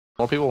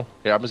More people.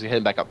 Here, I'm just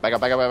heading back up. Back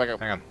up, back up, back up.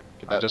 Hang on.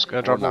 Get I'm that. just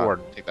gonna drop the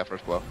ward. Take that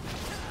first blow.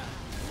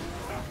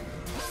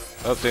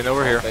 Oh, they know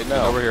we're here. They They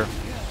know. know we're here.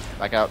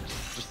 Back out.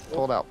 Just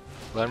pull it out.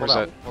 Let him Pull it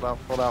reset. out. Pull it out.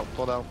 Pull it out.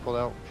 Pull it out. Pull it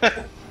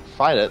out.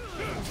 Fight it.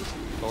 Just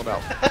pull it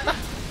out.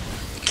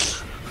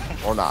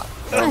 Or not.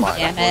 Never mind.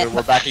 Damn it.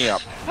 We're backing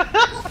up. That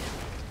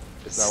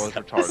was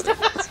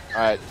retarded.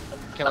 Alright.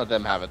 Can't let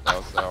them have it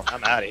though, so.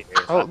 I'm out of here.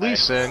 Oh, Lee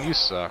Sin, you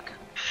suck.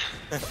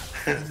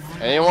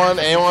 Anyone?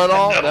 Anyone at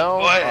all? No, No?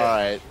 boy.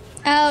 Alright.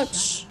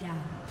 Ouch.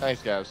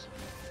 Thanks, guys.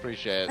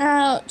 Appreciate it.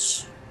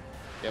 Ouch.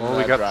 Give Well, me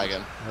we that got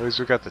dragon. at least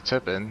we got the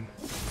tip in.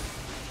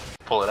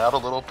 Pull it out a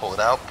little, pull it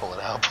out, pull it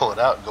out, pull it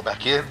out, and go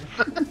back in.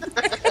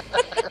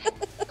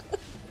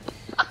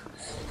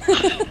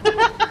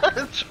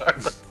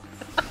 Charlotte.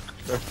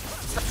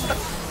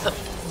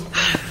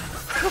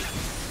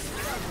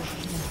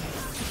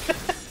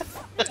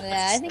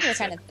 Yeah, I think we're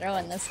kind of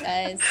throwing this,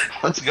 guys.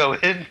 Let's go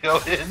in, go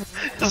in.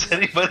 Is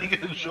anybody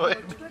gonna join?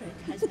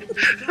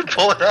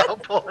 Pull it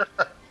out, pull it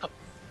out.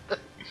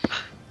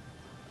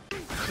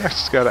 I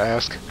just gotta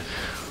ask.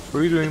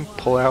 Were you doing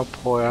pull out,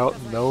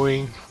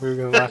 knowing we were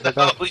gonna laugh at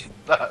that? No, he's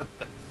not.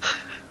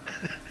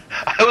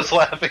 I was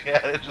laughing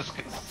at it just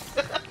because.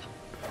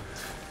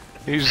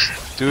 You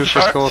just do it for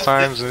a couple of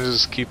times and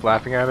just keep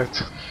laughing at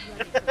it.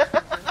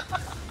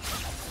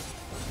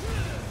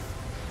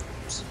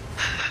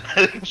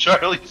 I think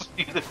Charlie's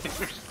muted me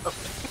or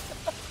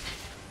something.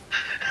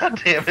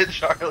 God damn it,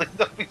 Charlie,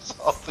 don't be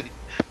salty.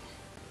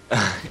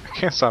 I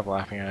can't stop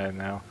laughing at it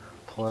now.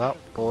 Pull it out,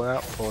 pull it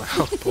out, pull it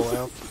out, pull it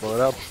out, pull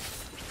it out.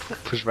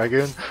 Push back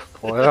in,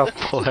 pull it out,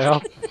 pull it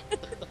out.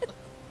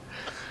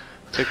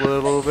 Tickle it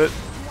a little bit.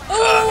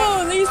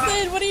 Oh, Lee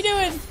Sin, what are you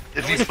doing?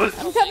 If you put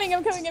I'm coming,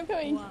 I'm coming, I'm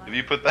coming. if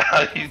you put that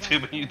on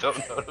YouTube and you don't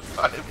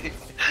notify me,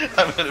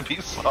 I'm gonna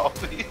be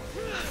salty.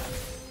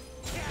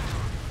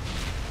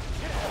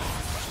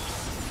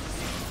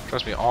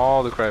 Trust me,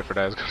 all the credit for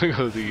that is gonna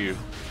go to you.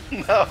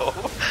 No,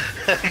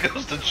 it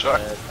goes to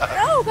Charlie.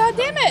 Oh, god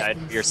damn it! Died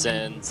for your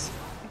sins.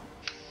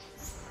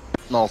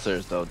 In all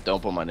seriousness though,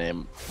 don't put my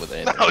name with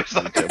anything. No, he's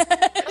not good.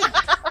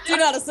 Do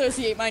not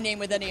associate my name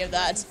with any of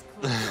that.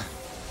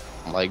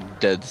 I'm like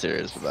dead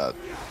serious with that.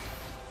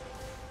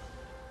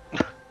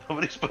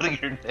 Nobody's putting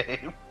your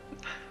name.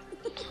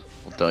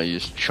 Well, don't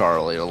use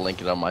Charlie or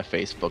link it on my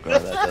Facebook or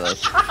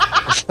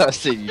that. I've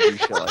seen you do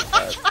shit like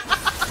that.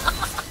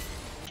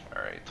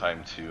 Alright,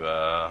 time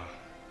to,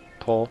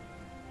 Pull.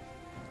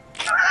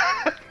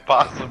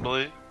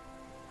 possibly.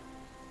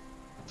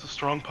 It's a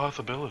strong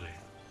possibility.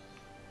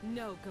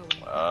 No going.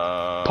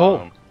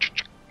 Pull.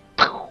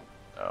 I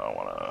don't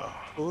wanna.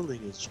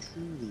 Pulling is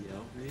truly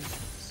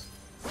outrageous.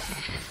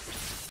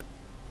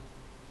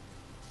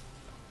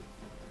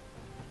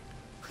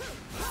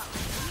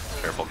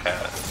 Careful,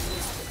 cat.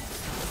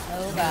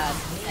 Oh god,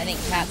 I think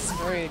Cat's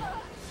screwed.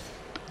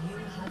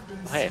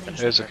 Hey, I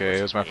finished It's my okay,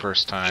 it was my game.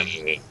 first time.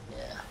 Yeah.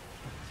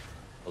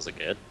 Was it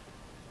good?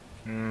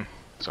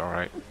 It's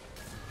alright.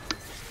 Did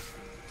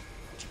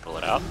you pull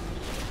it out?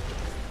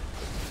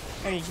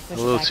 Or did you push A it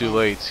little back too in?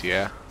 late,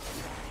 yeah.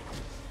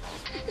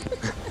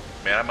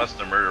 Man, I must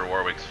have murdered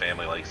Warwick's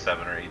family like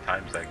 7 or 8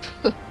 times that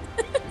game.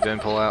 You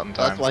didn't pull out in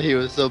time. That's why he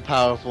was so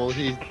powerful.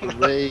 He's the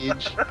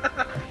rage.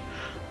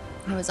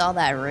 It was all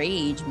that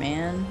rage,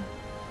 man.